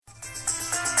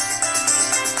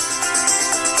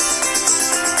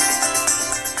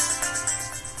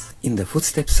In the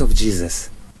Footsteps of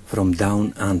Jesus from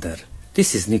Down Under.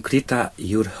 This is Nikrita,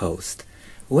 your host.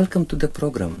 Welcome to the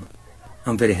program.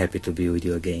 I'm very happy to be with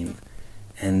you again.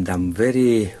 And I'm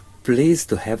very pleased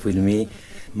to have with me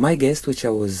my guest, which I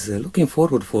was looking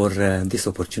forward for this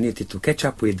opportunity to catch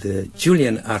up with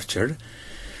Julian Archer.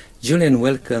 Julian,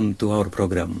 welcome to our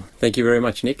program. Thank you very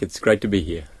much, Nick. It's great to be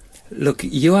here. Look,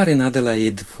 you are in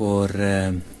Adelaide for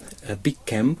a big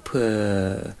camp,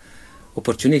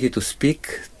 opportunity to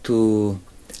speak to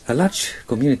a large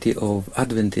community of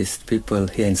Adventist people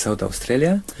here in South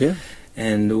Australia. Yeah.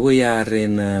 And we are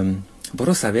in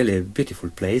Barossa Valley, a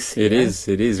beautiful place. It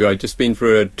is. I've just been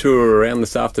for a tour around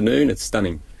this afternoon. It's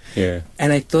stunning. Yeah.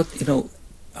 And I thought,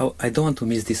 I don't want to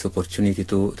miss this opportunity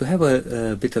to have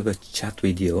a bit of a chat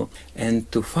with you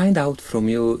and to find out from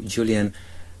you, Julian,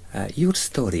 your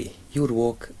story, your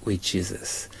walk with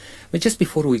Jesus. But just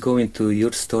before we go into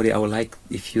your story, I would like,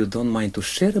 if you don't mind, to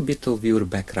share a bit of your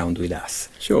background with us.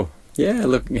 Sure. Yeah,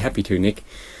 look, happy to, Nick.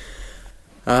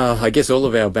 I guess all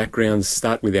of our backgrounds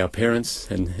start with our parents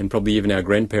and probably even our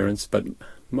grandparents. But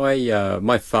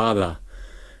my father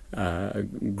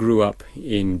grew up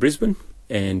in Brisbane,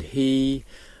 and he,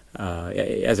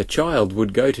 as a child,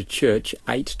 would go to church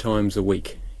 8 times a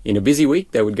week. In a busy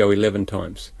week, they would go 11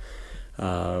 times.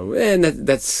 And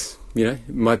that's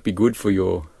might be good for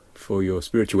your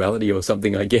spirituality or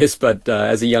something, I guess. But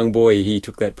as a young boy, he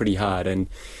took that pretty hard, and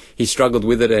he struggled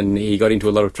with it, and he got into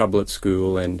a lot of trouble at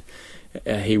school. And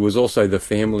he was also the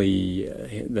family,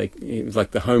 he was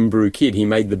like the homebrew kid. He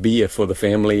made the beer for the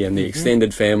family and the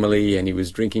extended family, and he was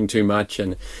drinking too much,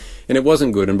 and it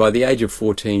wasn't good. And by the age of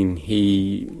 14,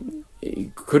 he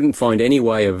couldn't find any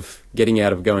way of getting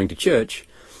out of going to church.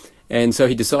 And so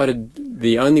he decided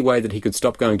the only way that he could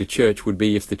stop going to church would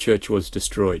be if the church was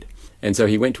destroyed. And so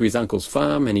he went to his uncle's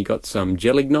farm, and he got some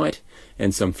gelignite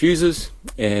and some fuses,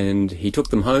 and he took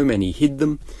them home and he hid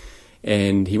them.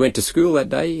 And he went to school that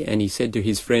day, and he said to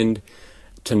his friend,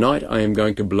 "Tonight I am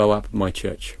going to blow up my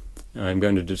church. I'm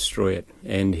going to destroy it."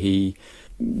 And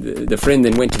the friend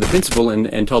then went to the principal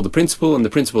and told the principal, and the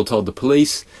principal told the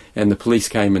police, and the police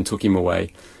came and took him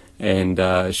away. And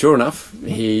sure enough,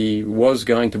 he was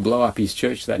going to blow up his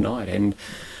church that night. And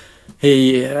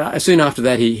he soon after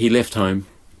that, he left home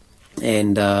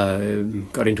and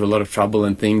got into a lot of trouble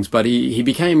and things. But he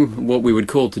became what we would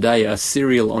call today a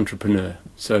serial entrepreneur.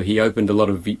 So he opened a lot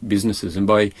of businesses. And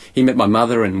he met my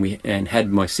mother, and had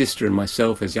my sister and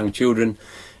myself as young children.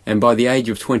 And by the age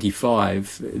of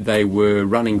 25, they were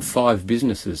running 5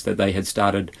 businesses that they had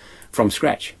started from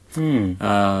scratch.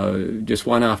 Just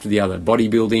one after the other.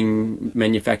 Bodybuilding,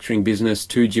 manufacturing business,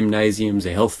 2 gymnasiums,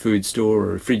 a health food store,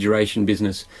 a refrigeration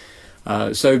business.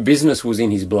 So business was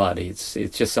in his blood. It's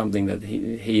just something that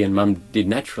he and Mum did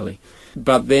naturally.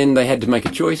 But then they had to make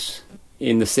a choice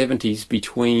in the 70s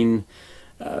between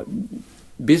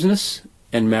business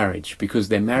and marriage, because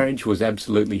their marriage was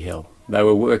absolutely hell. They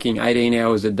were working 18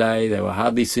 hours a day. They were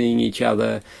hardly seeing each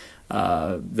other.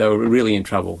 They were really in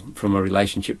trouble from a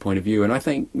relationship point of view. And I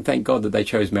thank God that they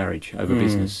chose marriage over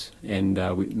business. And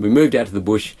we moved out to the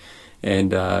bush,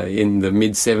 and in the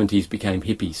mid-70s became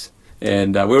hippies.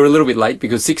 And we were a little bit late,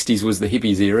 because 60s was the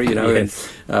hippies era, Yes.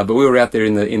 But we were out there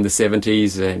in the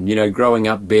 70s, and growing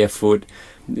up barefoot,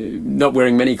 not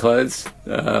wearing many clothes,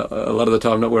 a lot of the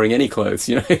time not wearing any clothes.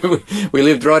 We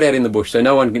lived right out in the bush, so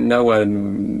no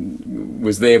one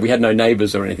was there. We had no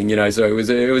neighbours or anything, So it was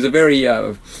a very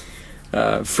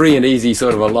free and easy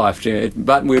sort of a life.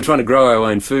 But we were trying to grow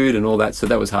our own food and all that, so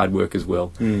that was hard work as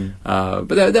well.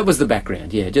 But that was the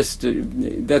background. Yeah, just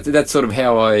that's sort of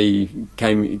how I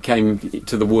came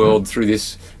to the world, through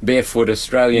this barefoot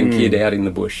Australian kid out in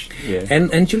the bush. Yeah.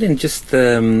 And Julian, just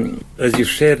as you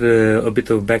share a bit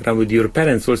of background with your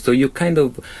parents, also you kind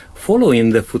of follow in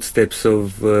the footsteps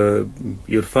of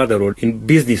your father, or in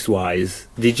business-wise,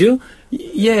 did you?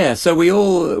 Yeah, so we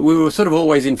were sort of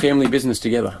always in family business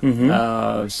together.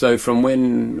 So from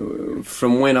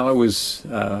when I was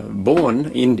born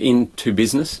into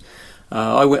business,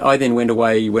 I then went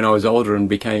away when I was older and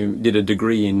did a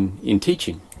degree in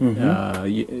teaching.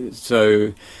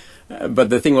 But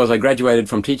the thing was, I graduated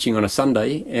from teaching on a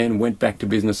Sunday and went back to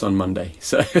business on Monday.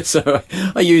 So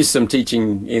I used some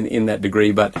teaching in that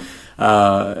degree, but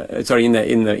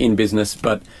in business,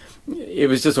 but it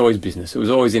was just always business. It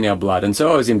was always in our blood. And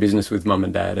so I was in business with Mum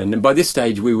and Dad. And by this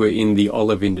stage, we were in the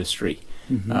olive industry.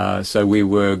 So we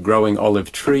were growing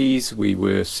olive trees. We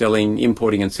were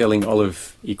importing and selling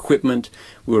olive equipment.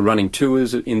 We were running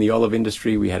tours in the olive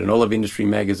industry. We had an olive industry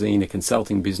magazine, a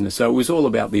consulting business. So it was all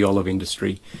about the olive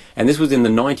industry. And this was in the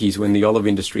 90s, when the olive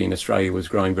industry in Australia was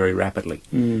growing very rapidly.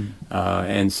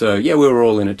 And so, yeah, we were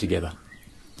all in it together.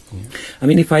 I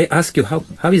mean, if I ask you,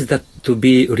 how is that to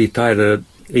be retired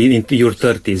into your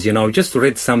 30s? You know, just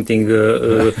read something,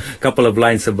 a couple of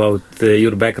lines about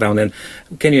your background, and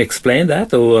can you explain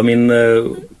that? Or, I mean,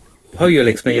 how you'll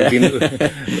explain you've been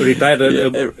retired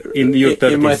in your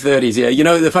 30s? In my 30s, yeah. You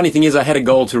know, the funny thing is I had a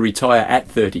goal to retire at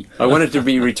 30. I wanted to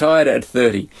be retired at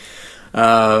 30.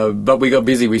 But we got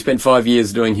busy. We spent 5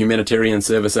 years doing humanitarian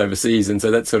service overseas, and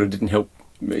so that sort of didn't help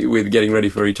me with getting ready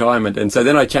for retirement. And so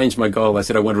then I changed my goal. I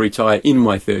said I want to retire in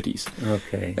my 30s.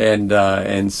 Okay.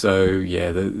 And so,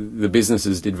 yeah, the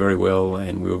businesses did very well,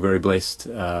 and we were very blessed.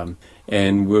 And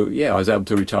I was able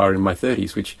to retire in my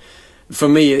 30s, which for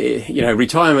me, you know,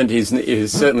 retirement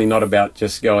is certainly not about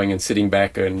just going and sitting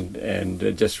back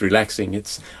and just relaxing.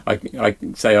 I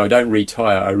say I don't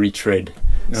retire, I retread.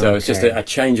 So it's just a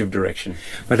change of direction.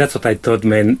 But that's what I thought,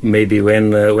 maybe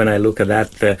when I look at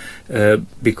that,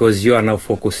 because you are now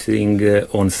focusing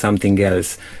on something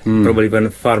else, probably even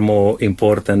far more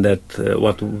important than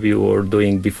what we were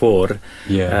doing before.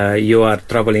 Yeah. You are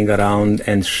traveling around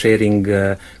and sharing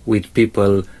with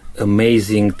people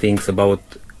amazing things about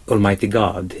Almighty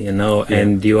God, you know,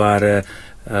 and you are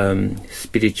a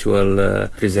spiritual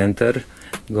presenter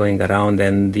going around,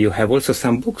 and you have also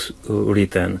some books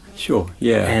written. Sure,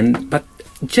 yeah. But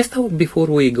just before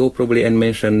we go probably and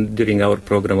mention during our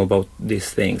program about these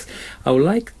things, I would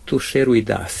like to share with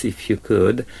us, if you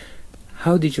could,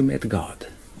 how did you meet God?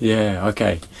 Yeah,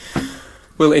 okay.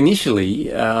 Well, initially,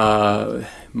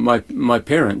 my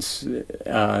parents,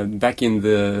 back in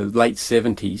the late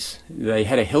 70s, they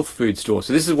had a health food store.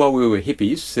 So this is while we were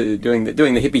hippies, doing the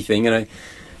hippie thing,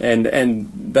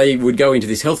 and they would go into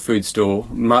this health food store,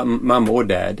 mum or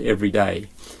dad, every day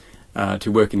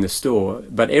to work in the store.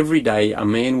 But every day a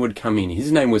man would come in.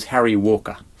 His name was Harry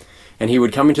Walker, and he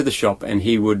would come into the shop and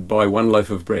he would buy one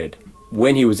loaf of bread.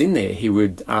 When he was in there, he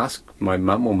would ask my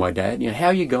mum or my dad, you know, how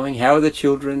are you going? How are the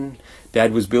children?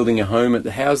 Dad was building a home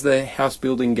how's the house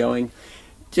building going?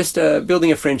 Just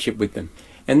building a friendship with them.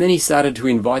 And then he started to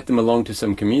invite them along to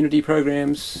some community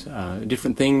programs,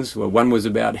 different things. Well, one was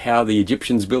about how the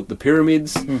Egyptians built the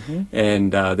pyramids,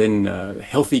 and then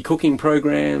healthy cooking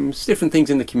programs, different things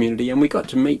in the community. And we got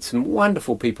to meet some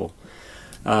wonderful people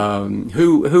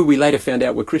who we later found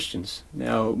out were Christians.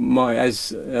 Now,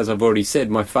 as I've already said,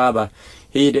 my father,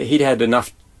 he'd had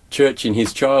enough church in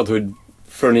his childhood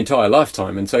for an entire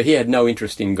lifetime, and so he had no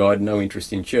interest in God, no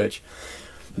interest in church,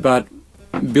 but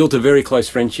built a very close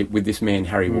friendship with this man,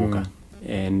 Harry Walker.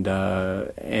 And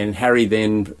Harry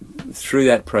then, through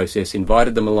that process,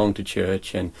 invited them along to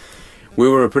church, and we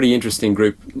were a pretty interesting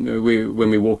group. When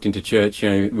we walked into church, you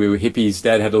know, we were hippies.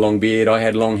 Dad had a long beard, I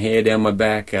had long hair down my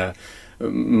back.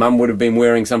 Mum would have been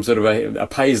wearing some sort of a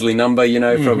paisley number, you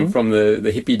know, from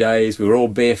the hippie days. We were all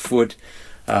barefoot.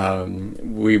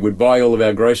 We would buy all of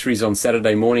our groceries on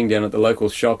Saturday morning down at the local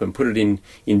shop and put it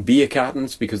in beer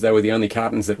cartons, because they were the only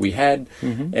cartons that we had.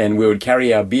 And we would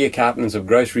carry our beer cartons of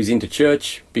groceries into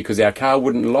church because our car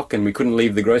wouldn't lock and we couldn't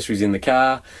leave the groceries in the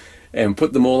car, and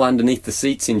put them all underneath the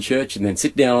seats in church and then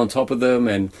sit down on top of them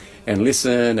and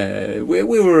listen. We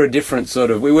were a different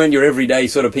sort of, we weren't your everyday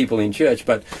sort of people in church,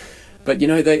 but you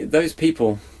know, those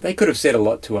people, they could have said a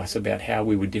lot to us about how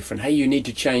we were different. Hey, you need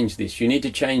to change this. You need to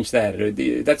change that.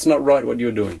 That's not right what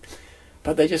you're doing.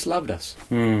 But they just loved us.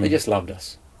 They just loved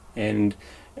us. And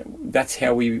that's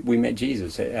how we met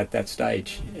Jesus at that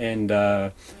stage. And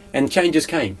changes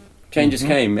came. Changes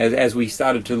came as we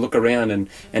started to look around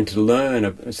and to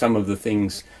learn some of the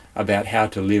things about how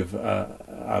to live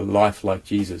a life like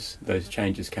Jesus. Those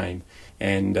changes came.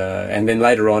 And then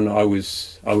later on, I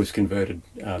was converted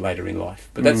later in life.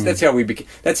 But that's how we became.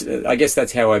 I guess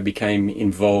that's how I became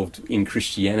involved in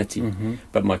Christianity.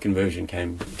 But my conversion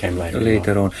came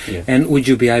later on. Yeah. And would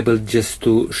you be able just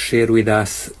to share with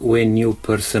us when you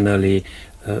personally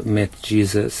met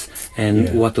Jesus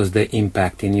and what was the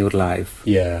impact in your life?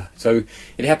 Yeah. So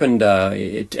it happened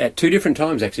at two different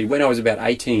times actually. When I was about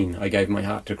 18, I gave my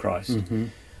heart to Christ.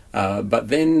 But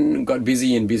then got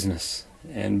busy in business.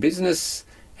 And business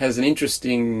has an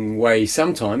interesting way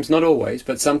sometimes, not always,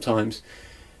 but sometimes,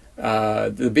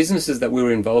 the businesses that we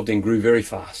were involved in grew very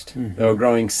fast. They were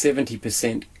growing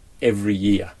 70% every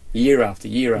year, year after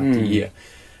year after year.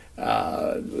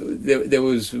 There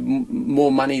was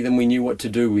more money than we knew what to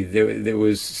do with. There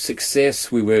was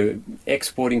success. We were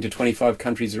exporting to 25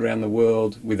 countries around the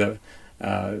world with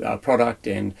our product.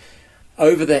 And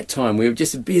over that time, we were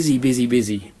just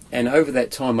busy. And over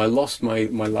that time, I lost my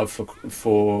love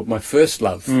for my first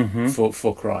love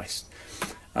for Christ.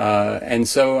 And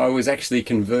so I was actually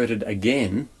converted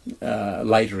again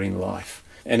later in life.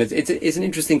 And it's an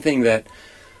interesting thing that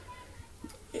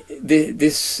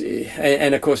this,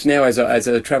 and of course now as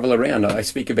I travel around, I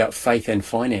speak about faith and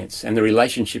finance and the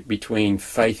relationship between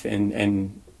faith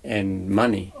and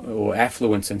money, or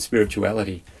affluence and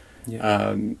spirituality.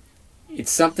 Yeah.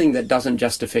 It's something that doesn't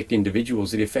just affect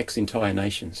individuals, it affects entire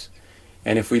nations.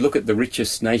 And if we look at the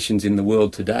richest nations in the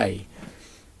world today,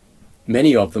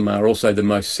 many of them are also the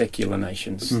most secular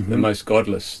nations, the most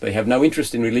godless. They have no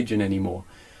interest in religion anymore.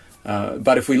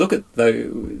 But if we look at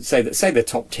say the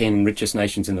top 10 richest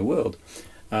nations in the world,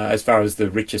 as far as the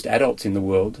richest adults in the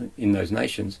world in those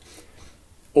nations,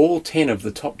 all 10 of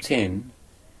the top 10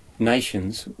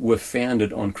 nations were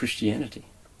founded on Christianity.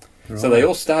 Right. So they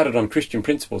all started on Christian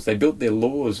principles. They built their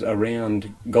laws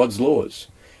around God's laws,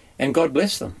 and God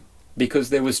blessed them because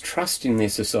there was trust in their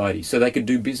society, so they could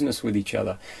do business with each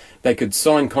other. They could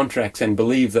sign contracts and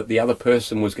believe that the other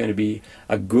person was going to be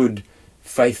a good,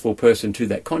 faithful person to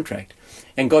that contract.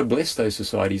 And God blessed those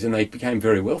societies, and they became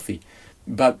very wealthy.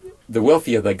 But the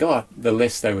wealthier they got, the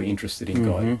less they were interested in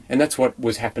God. And that's what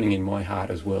was happening in my heart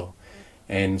as well.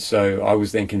 And so I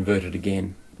was then converted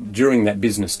again during that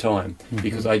business time,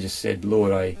 because I just said,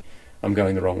 Lord, I'm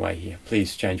going the wrong way here.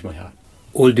 Please change my heart.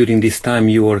 All during this time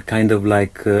you were kind of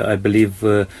like, I believe,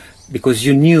 because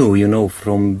you knew,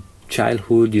 from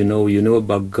childhood, you know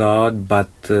about God, but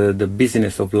the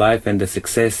business of life and the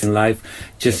success in life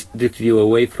just drifted you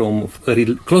away from a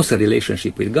closer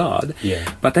relationship with God.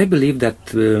 Yeah. But I believe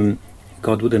that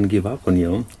God wouldn't give up on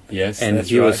you. Yes, and that's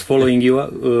He right. was following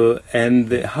you.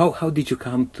 And how did you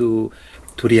come to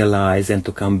realize and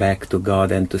to come back to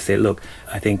God and to say, look,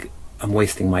 I think I'm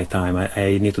wasting my time.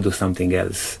 I need to do something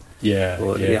else. Yeah.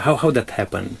 How that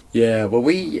happened? Yeah. Well,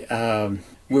 we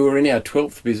were in our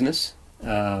 12th business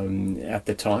at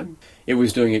the time. It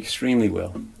was doing extremely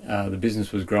well. The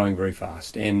business was growing very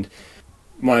fast, and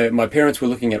my parents were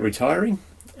looking at retiring,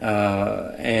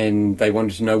 and they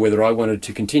wanted to know whether I wanted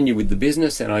to continue with the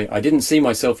business. And I didn't see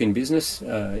myself in business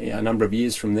a number of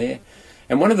years from there.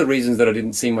 And one of the reasons that I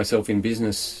didn't see myself in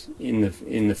business in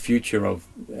the future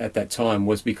at that time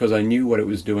was because I knew what it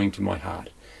was doing to my heart,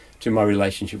 to my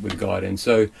relationship with God. And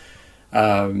so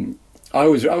I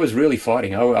was really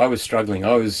fighting. I was struggling.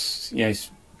 I was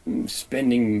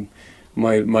spending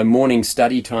my morning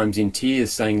study times in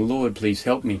tears, saying, Lord, please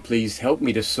help me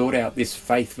to sort out this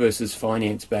faith versus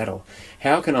finance battle.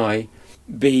 How can I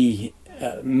be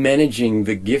managing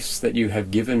the gifts that you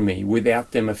have given me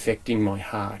without them affecting my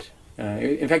heart?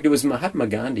 In fact, it was Mahatma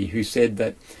Gandhi who said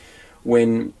that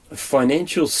when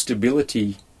financial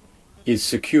stability is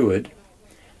secured,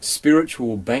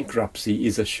 spiritual bankruptcy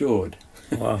is assured.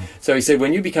 Wow. So he said,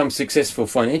 when you become successful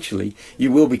financially,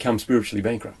 you will become spiritually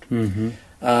bankrupt.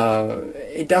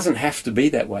 It doesn't have to be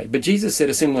that way. But Jesus said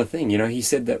a similar thing. He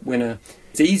said that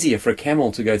it's easier for a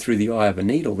camel to go through the eye of a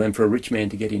needle than for a rich man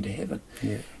to get into heaven.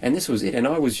 Yeah. And this was it. And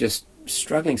I was just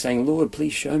struggling, saying, Lord,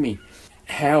 please show me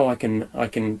how I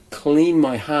can clean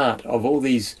my heart of all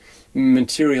these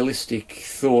materialistic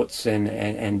thoughts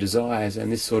and desires and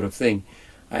this sort of thing,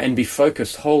 and be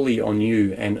focused wholly on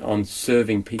you and on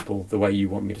serving people the way you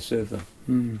want me to serve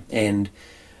them. And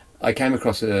I came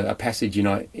across a passage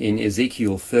in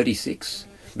Ezekiel 36,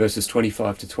 verses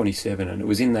 25 to 27, and it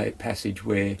was in that passage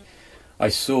where I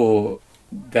saw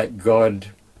that God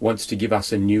wants to give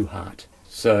us a new heart.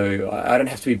 So I don't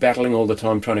have to be battling all the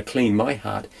time trying to clean my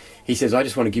heart. He says, I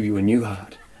just want to give you a new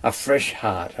heart, a fresh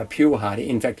heart, a pure heart.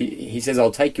 In fact, he says,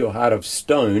 I'll take your heart of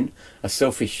stone, a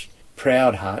selfish,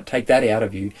 proud heart, take that out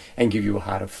of you and give you a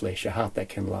heart of flesh, a heart that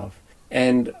can love.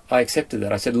 And I accepted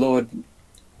that. I said, Lord,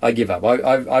 I give up.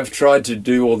 I've tried to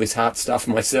do all this heart stuff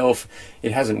myself.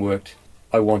 It hasn't worked.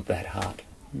 I want that heart.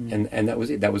 And that was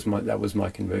it. That was my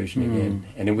conversion again.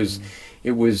 And it was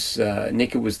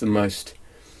Nick, it was the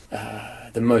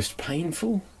most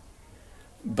painful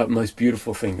but most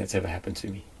beautiful thing that's ever happened to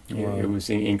me. Wow. It was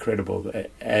incredible.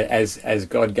 As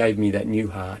God gave me that new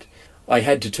heart, I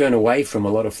had to turn away from a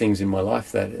lot of things in my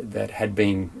life that had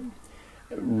been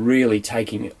really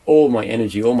taking all my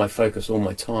energy, all my focus, all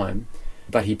my time,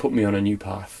 but He put me on a new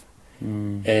path.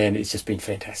 And it's just been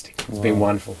fantastic. It's been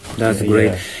wonderful. That's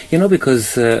great. Yeah.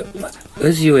 Because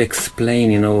as you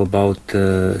explain, about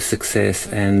success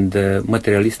and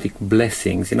materialistic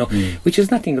blessings, which is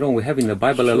nothing wrong. We have in the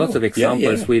Bible a lot of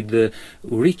examples with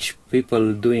rich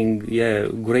people doing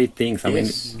great things. I mean,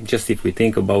 just if we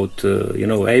think about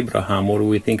Abraham, or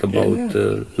we think about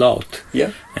Lot,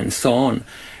 and so on.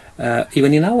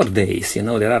 Even in our days,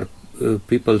 there are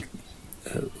people,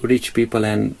 rich people,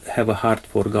 and have a heart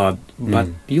for God. But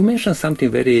you mentioned something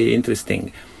very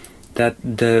interesting, that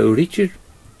the richer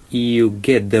you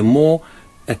get, the more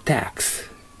attacks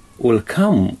will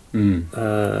come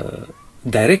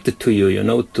directed to you,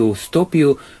 to stop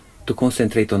you to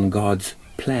concentrate on God's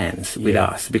plans with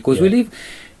us. Because we live,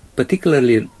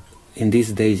 particularly in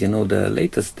these days, the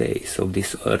latest days of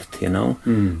this earth,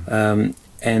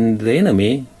 and the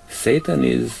enemy, Satan,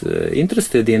 is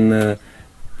interested in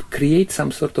create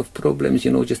some sort of problems,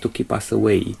 just to keep us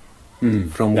away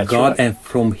from God and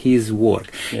from His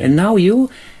work. And now you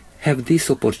have this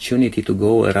opportunity to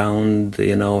go around,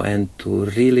 and to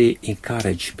really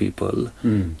encourage people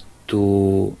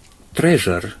to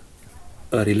treasure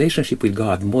a relationship with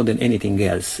God more than anything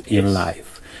else in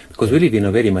life. Because we live in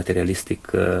a very materialistic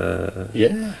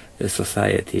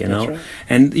society, That's right.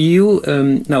 And you,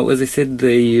 now, as I said,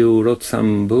 you wrote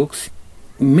some books.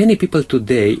 Many people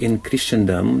today in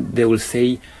Christendom, they will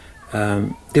say,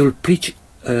 they will preach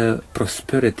a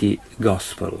prosperity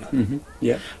gospel.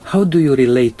 How do you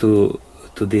relate to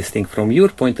this thing from your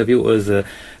point of view as a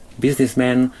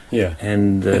businessman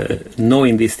and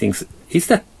knowing these things? Is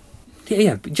that,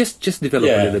 just develop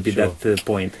a little bit that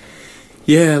point.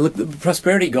 Yeah, look, the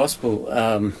prosperity gospel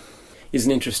is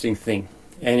an interesting thing.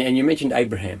 And you mentioned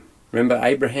Abraham. Remember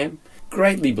Abraham?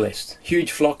 Greatly blessed,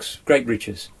 huge flocks, great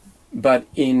riches. But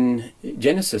in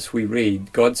Genesis we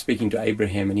read God speaking to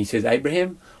Abraham, and He says,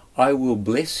 Abraham, I will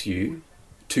bless you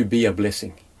to be a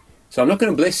blessing. So I'm not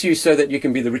going to bless you so that you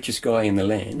can be the richest guy in the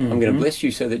land. I'm going to bless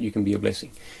you so that you can be a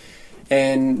blessing.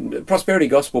 And prosperity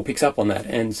gospel picks up on that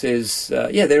and says,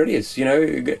 there it is.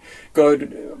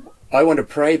 God, I want to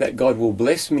pray that God will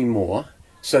bless me more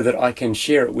so that I can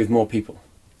share it with more people.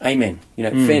 Amen.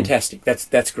 Fantastic.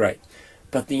 That's great.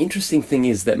 But the interesting thing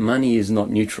is that money is not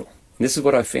neutral. And this is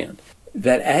what I found.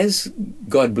 That as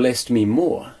God blessed me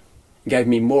more, gave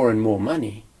me more and more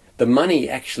money, the money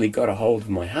actually got a hold of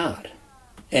my heart.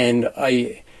 And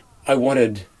I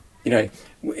wanted,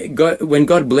 when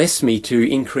God blessed me to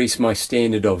increase my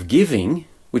standard of giving,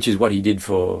 which is what He did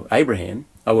for Abraham,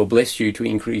 I will bless you to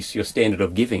increase your standard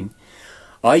of giving.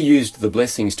 I used the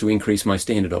blessings to increase my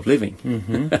standard of living.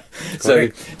 So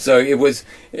it was,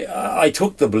 I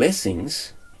took the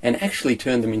blessings and actually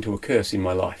turned them into a curse in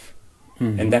my life.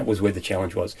 And that was where the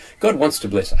challenge was. God wants to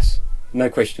bless us, no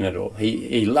question at all.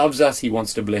 He loves us, He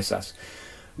wants to bless us.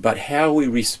 But how we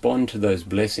respond to those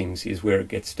blessings is where it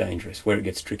gets dangerous, where it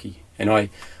gets tricky. And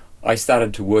I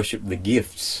started to worship the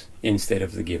gifts instead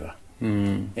of the giver.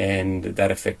 And that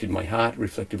affected my heart,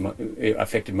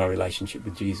 affected my relationship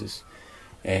with Jesus.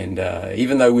 And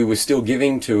even though we were still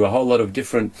giving to a whole lot of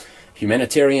different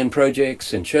humanitarian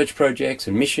projects and church projects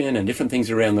and mission and different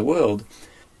things around the world,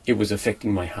 it was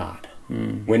affecting my heart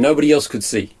where nobody else could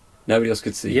see. Nobody else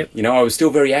could see. I was still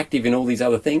very active in all these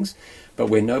other things, but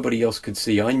where nobody else could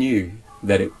see, I knew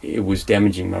that it was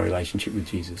damaging my relationship with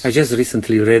Jesus. I just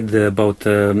recently read about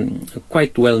a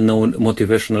quite well-known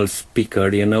motivational speaker,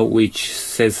 which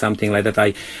says something like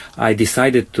that. I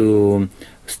decided to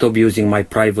stop using my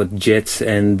private jets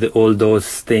and all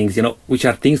those things, which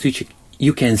are things which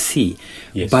you can see.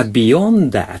 But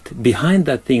beyond that, behind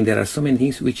that thing, there are so many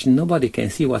things which nobody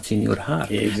can see what's in your heart.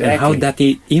 And how that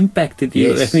impacted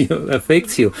you and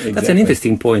affects you. That's an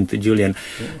interesting point, Julian.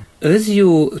 As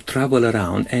you travel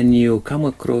around and you come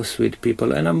across with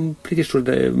people, and I'm pretty sure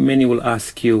that many will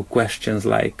ask you questions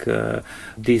like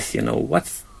this,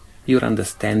 what's your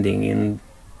understanding in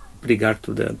regard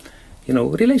to the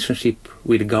relationship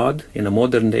with God in the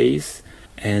modern days,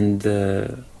 and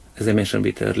as I mentioned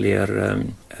a bit earlier,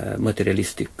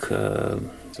 materialistic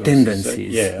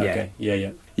tendencies.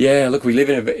 Yeah, look, we live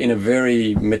in a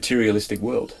very materialistic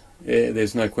world.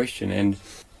 There's no question. And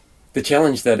the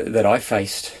challenge that I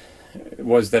faced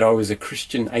was that I was a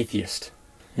Christian atheist.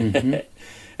 And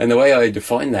the way I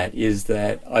define that is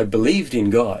that I believed in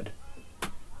God,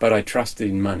 but I trusted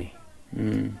in money.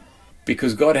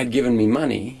 Because God had given me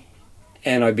money,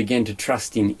 and I began to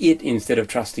trust in it instead of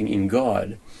trusting in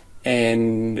God,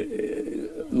 and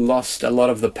lost a lot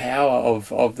of the power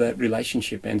of that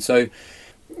relationship. And so,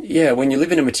 when you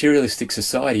live in a materialistic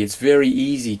society, it's very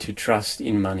easy to trust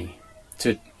in money,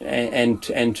 to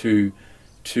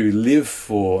live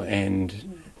for,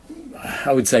 and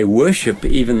I would say worship,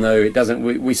 even though it doesn't.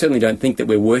 We certainly don't think that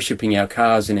we're worshipping our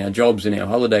cars and our jobs and our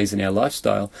holidays and our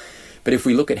lifestyle. But if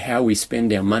we look at how we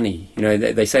spend our money,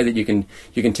 they say that you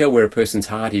can tell where a person's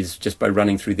heart is just by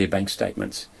running through their bank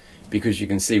statements, because you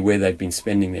can see where they've been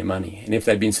spending their money. And if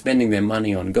they've been spending their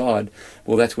money on God,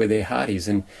 well, that's where their heart is.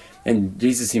 And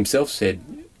Jesus Himself said,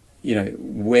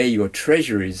 where your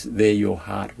treasure is, there your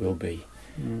heart will be.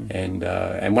 And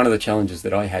one of the challenges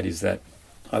that I had is that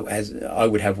I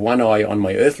would have one eye on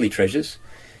my earthly treasures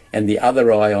and the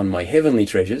other eye on my heavenly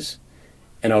treasures,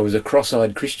 and I was a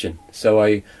cross-eyed Christian.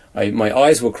 So my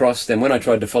eyes were crossed, and when I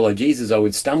tried to follow Jesus, I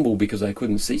would stumble because I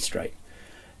couldn't see straight.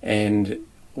 And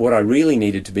what I really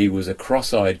needed to be was a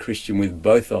cross-eyed Christian with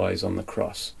both eyes on the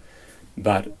cross.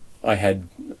 But I had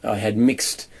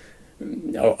mixed.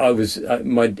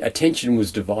 My attention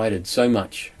was divided so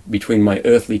much between my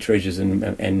earthly treasures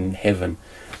and heaven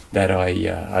that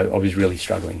I was really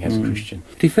struggling as a Christian.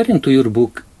 Referring to your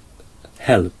book,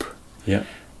 Help. Yeah.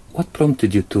 What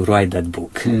prompted you to write that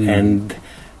book? And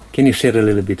can you share a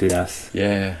little bit with us?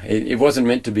 Yeah, it wasn't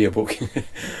meant to be a book.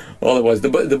 All it was, the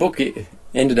book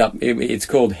ended up, it's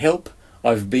called Help,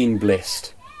 I've Been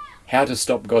Blessed. How to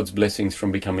Stop God's Blessings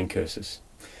from Becoming Curses.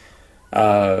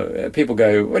 People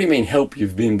go, what do you mean, help,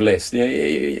 you've been blessed?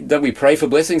 Don't we pray for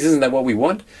blessings? Isn't that what we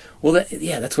want? Well,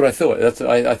 that's what I thought.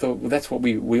 I thought, well, that's what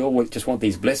we all just want,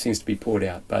 these blessings to be poured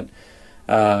out. But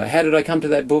how did I come to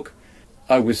that book?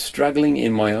 I was struggling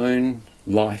in my own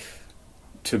life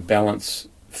to balance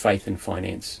faith and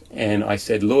finance. And I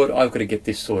said, Lord, I've got to get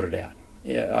this sorted out.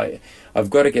 I've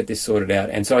got to get this sorted out.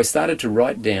 And so I started to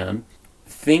write down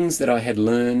things that I had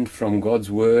learned from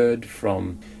God's Word,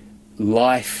 from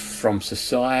life, from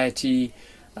society,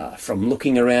 from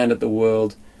looking around at the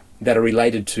world that are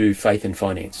related to faith and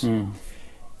finance.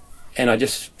 And I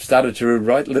just started to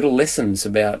write little lessons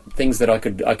about things that I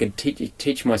could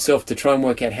teach myself to try and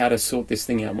work out how to sort this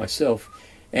thing out myself.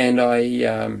 And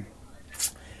I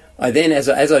then, as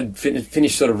I'd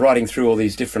finished sort of writing through all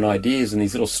these different ideas and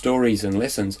these little stories and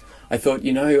lessons, I thought,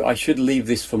 I should leave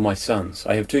this for my sons.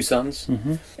 I have 2 sons,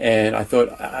 and I thought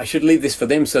I should leave this for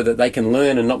them so that they can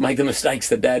learn and not make the mistakes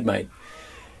that Dad made.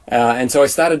 And so I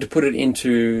started to put it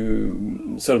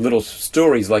into sort of little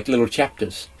stories, like little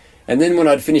chapters. And then when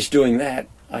I'd finished doing that,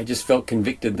 I just felt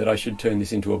convicted that I should turn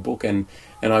this into a book. And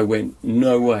I went,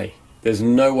 no way. There's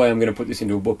no way I'm going to put this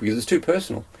into a book because it's too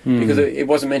personal. Because it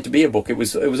wasn't meant to be a book. It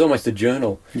was almost a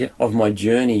journal of my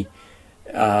journey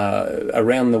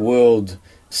around the world,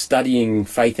 studying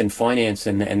faith and finance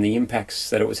and the impacts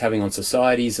that it was having on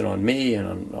societies and on me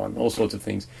and on all sorts of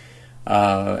things.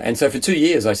 And so for 2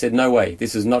 years I said, no way,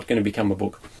 this is not going to become a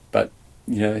book. But,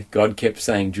 God kept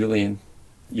saying, Julian,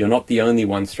 you're not the only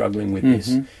one struggling with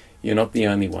this. You're not the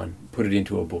only one. Put it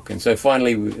into a book. And so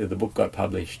finally the book got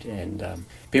published, and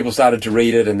people started to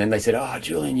read it, and then they said,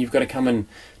 Julian, you've got to come and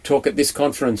talk at this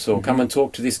conference, or come and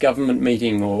talk to this government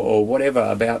meeting, or whatever,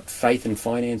 about faith and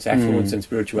finance, affluence and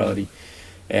spirituality.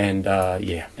 And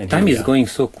and time is going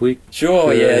so quick.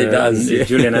 Sure, it does,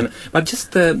 Julian. But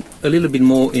just a little bit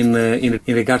more in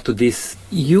regard to this.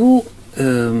 You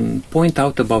point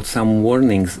out about some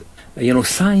warnings,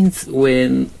 signs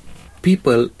when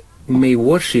people may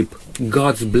worship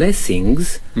God's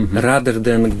blessings rather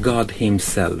than God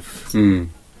Himself.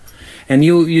 And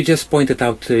you just pointed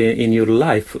out in your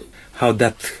life how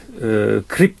that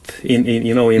crept in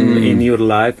your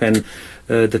life, and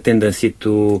the tendency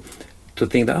to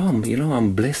think that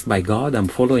I'm blessed by God, I'm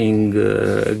following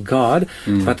God,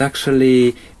 but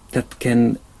actually that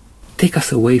can take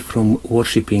us away from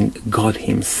worshipping God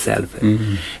Himself.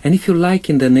 And if you like,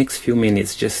 in the next few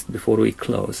minutes, just before we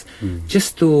close,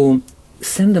 just to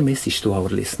send a message to our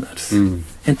listeners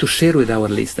and to share with our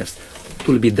listeners, it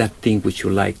will be that thing which you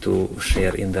like to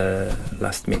share in the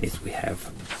last minutes we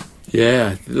have.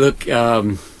 Yeah, look,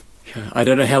 I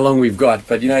don't know how long we've got,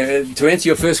 but to answer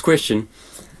your first question,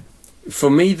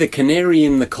 for me, the canary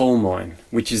in the coal mine,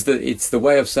 which is it's the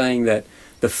way of saying that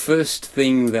the first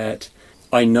thing that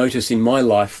I notice in my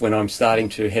life when I'm starting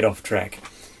to head off track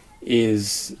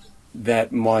is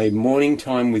that my morning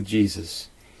time with Jesus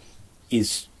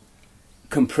is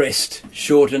compressed,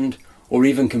 shortened, or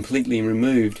even completely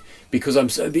removed because I'm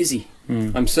so busy.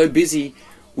 I'm so busy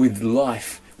with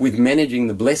life, with managing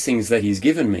the blessings that He's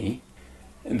given me,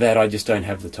 that I just don't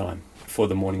have the time for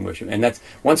the morning worship. And that's,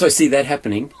 once I see that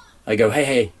happening, I go,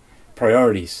 hey,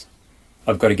 priorities.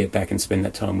 I've got to get back and spend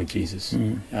that time with Jesus.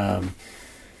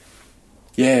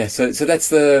 So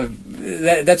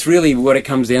that's really what it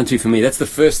comes down to for me. That's the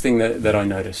first thing that I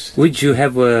notice. Would you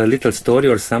have a little story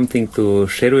or something to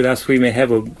share with us? We may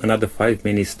have another 5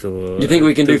 minutes to. You think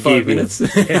we can do 5 minutes?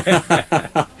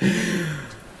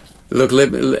 Look,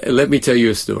 let me tell you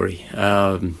a story.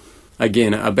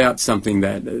 Again, about something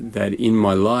that in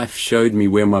my life showed me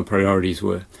where my priorities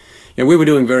were. We were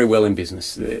doing very well in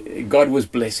business. God was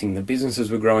blessing. The businesses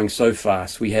were growing so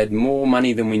fast. We had more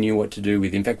money than we knew what to do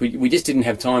with. In fact, we just didn't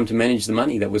have time to manage the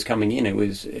money that was coming in.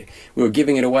 We were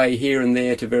giving it away here and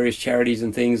there to various charities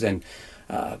and things,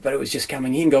 but it was just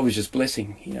coming in. God was just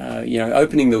blessing.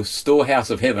 Opening the storehouse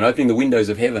of heaven, opening the windows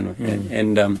of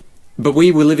heaven. But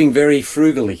we were living very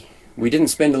frugally. We didn't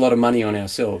spend a lot of money on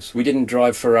ourselves. We didn't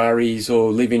drive Ferraris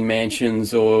or live in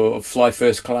mansions or fly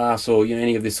first class or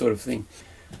any of this sort of thing.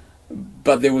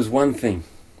 But there was one thing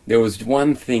there was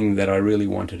one thing that I really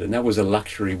wanted, and that was a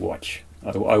luxury watch.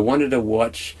 I wanted a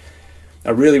watch,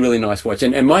 a really, really nice watch.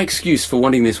 And my excuse for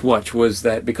wanting this watch was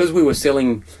that because we were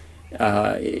selling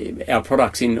our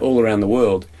products in all around the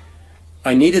world,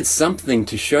 I needed something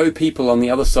to show people on the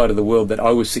other side of the world that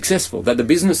I was successful, that the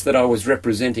business that I was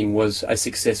representing was a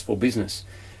successful business.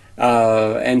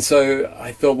 And so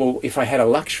I thought, well, if I had a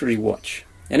luxury watch,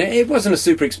 and it wasn't a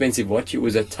super expensive watch, it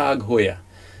was a Tag Heuer,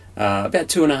 about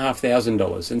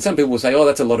 $2,500. And some people will say, oh,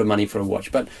 that's a lot of money for a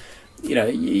watch. But, you know,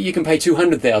 you can pay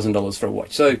 $200,000 for a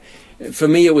watch. So for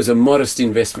me, it was a modest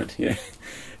investment, you know.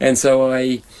 And so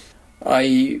I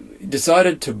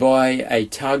decided to buy a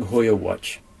Tag Heuer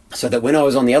watch so that when I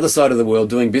was on the other side of the world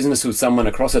doing business with someone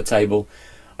across a table,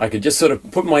 I could just sort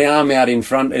of put my arm out in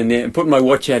front and put my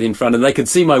watch out in front, and they could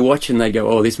see my watch and they'd go,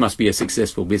 oh, this must be a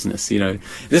successful business, you know.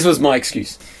 This was my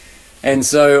excuse. And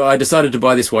so I decided to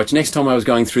buy this watch. Next time I was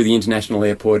going through the international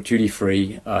airport,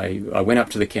 duty-free, I went up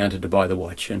to the counter to buy the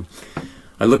watch, and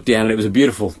I looked down and it was a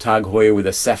beautiful Tag Heuer with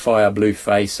a sapphire blue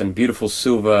face and beautiful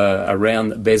silver around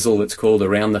the bezel, it's called,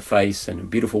 around the face, and a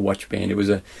beautiful watch band. It was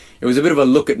a bit of a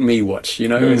look at me watch, you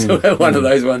know. It was one of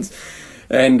those ones.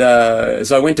 And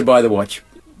so I went to buy the watch,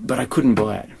 but I couldn't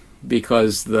buy it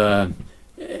because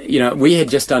we had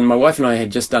just done, my wife and I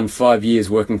had just done 5 years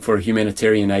working for a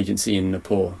humanitarian agency in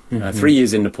Nepal, 3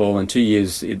 years in Nepal and 2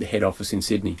 years at the head office in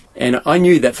Sydney. And I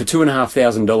knew that for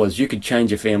 $2,500 you could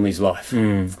change a family's life.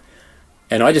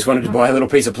 And I just wanted to buy a little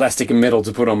piece of plastic and metal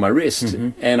to put on my wrist,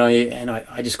 and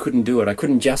I just couldn't do it. I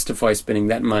couldn't justify spending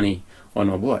that money on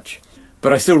a watch.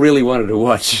 But I still really wanted a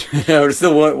watch. I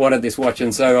still wanted this watch,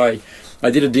 and so I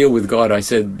did a deal with God. I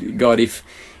said, God,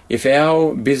 if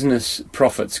our business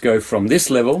profits go from this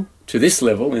level to this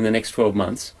level in the next 12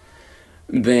 months,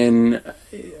 then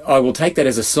I will take that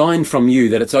as a sign from you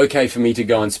that it's okay for me to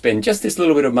go and spend just this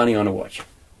little bit of money on a watch.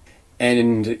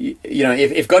 And, you know,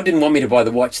 if God didn't want me to buy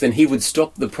the watch, then he would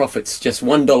stop the profits just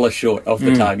 $1 short of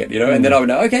the target, you know, and then I would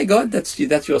know, okay, God, that's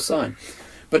your sign.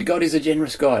 But God is a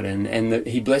generous God, and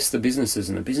he blessed the businesses,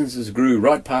 and the businesses grew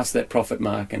right past that profit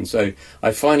mark. And so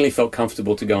I finally felt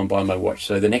comfortable to go and buy my watch.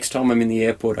 So the next time I'm in the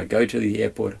airport, I go to the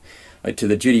airport, to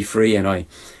the duty-free, and I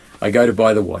go to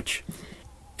buy the watch,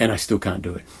 and I still can't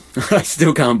do it. I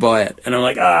still can't buy it. And I'm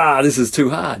like, this is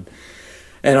too hard.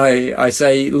 And I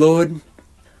say, Lord,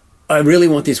 I really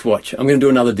want this watch. I'm going to do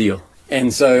another deal.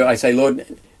 And so I say, Lord,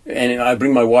 and I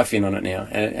bring my wife in on it now,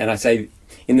 and I say,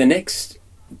 in the next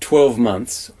 12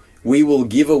 months, we will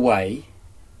give away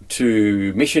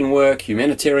to mission work,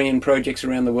 humanitarian projects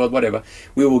around the world, whatever,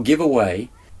 we will give away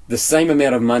the same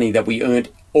amount of money that we earned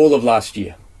all of last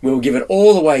year. We will give it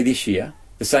all away this year,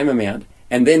 the same amount,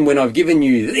 and then when I've given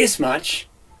you this much,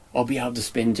 I'll be able to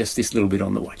spend just this little bit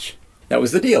on the watch. That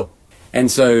was the deal. And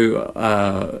so,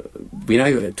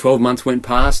 12 months went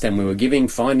past, and we were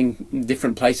finding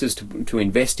different places to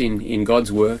invest in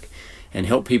God's work and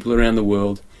help people around the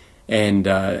world. And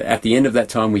at the end of that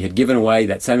time, we had given away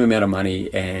that same amount of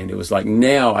money, and it was like,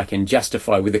 now I can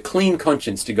justify with a clean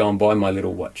conscience to go and buy my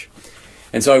little watch.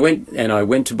 And so I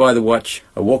went to buy the watch.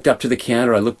 I walked up to the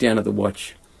counter, I looked down at the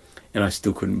watch, and I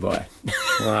still couldn't buy it.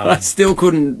 Wow. I still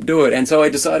couldn't do it. And so I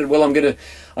decided, well, I'm going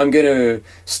to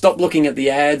stop looking at the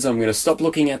ads. I'm going to stop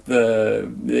looking at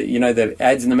the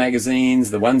ads in the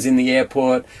magazines, the ones in the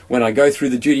airport. When I go through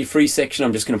the duty-free section,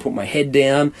 I'm just going to put my head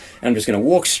down and I'm just going to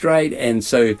walk straight. And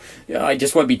so I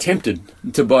just won't be tempted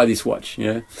to buy this watch, you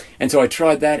know. And so I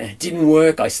tried that, and it didn't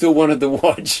work. I still wanted the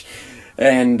watch.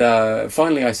 And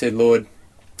finally I said, Lord,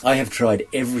 I have tried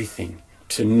everything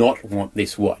to not want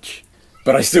this watch,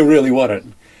 but I still really want it.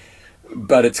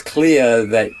 But it's clear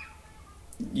that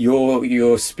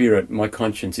your spirit, my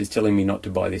conscience, is telling me not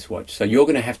to buy this watch. So you're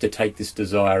going to have to take this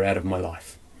desire out of my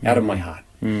life, out of my heart.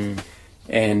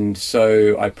 And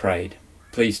so I prayed,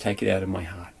 please take it out of my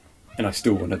heart. And I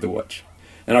still wanted the watch.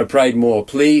 And I prayed more,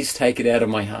 please take it out of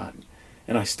my heart.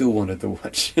 And I still wanted the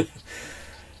watch.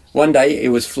 One day, it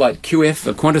was flight QF,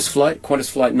 a Qantas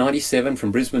flight 97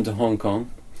 from Brisbane to Hong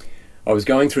Kong. I was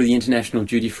going through the international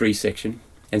duty-free section,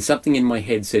 and something in my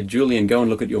head said, Julian, go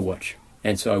and look at your watch.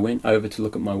 And so I went over to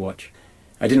look at my watch.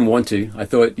 I didn't want to. I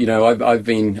thought, you know, I've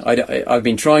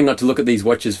been trying not to look at these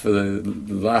watches for the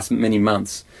last many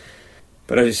months.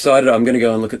 But I decided I'm going to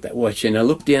go and look at that watch. And I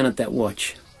looked down at that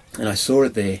watch, and I saw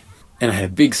it there. And I had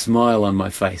a big smile on my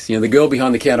face. You know, the girl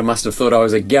behind the counter must have thought I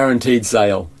was a guaranteed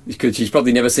sale, because she's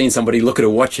probably never seen somebody look at a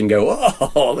watch and go,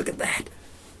 oh, look at that.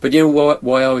 But you know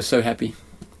why I was so happy?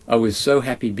 I was so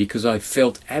happy because I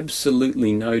felt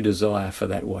absolutely no desire for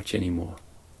that watch anymore.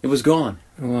 It was gone.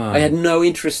 Wow. I had no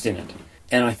interest in it.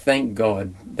 And I thank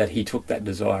God that he took that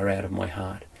desire out of my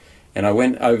heart. And I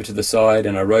went over to the side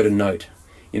and I wrote a note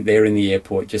there in the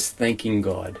airport, just thanking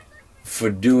God for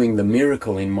doing the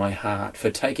miracle in my heart, for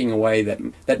taking away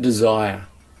that desire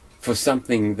for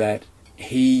something that I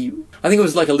think it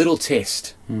was like a little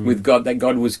test with God that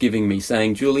God was giving me,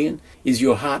 saying, Julian, is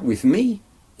your heart with me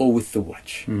or with the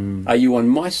watch? Are you on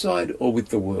my side or with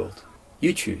the world?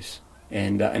 You choose.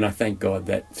 And I thank God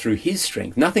that through His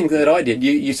strength, nothing that I did,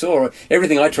 you saw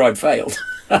everything I tried failed,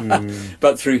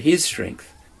 but through His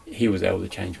strength, He was able to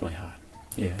change my heart.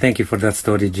 Yeah. Thank you for that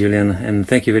story, Julian, and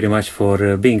thank you very much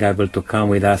for being able to come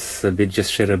with us a bit, just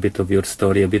share a bit of your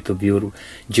story, a bit of your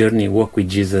journey, walk with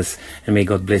Jesus, and may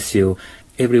God bless you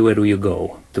everywhere you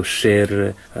go to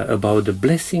share about the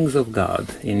blessings of God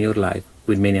in your life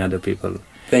with many other people.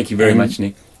 Thank you very much,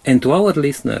 Nick. And to our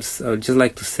listeners, I would just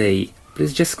like to say,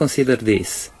 please just consider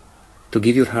this, to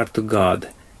give your heart to God,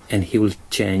 and He will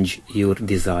change your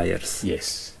desires.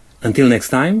 Yes. Until next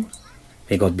time,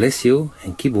 may God bless you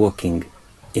and keep walking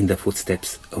in the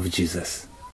footsteps of Jesus.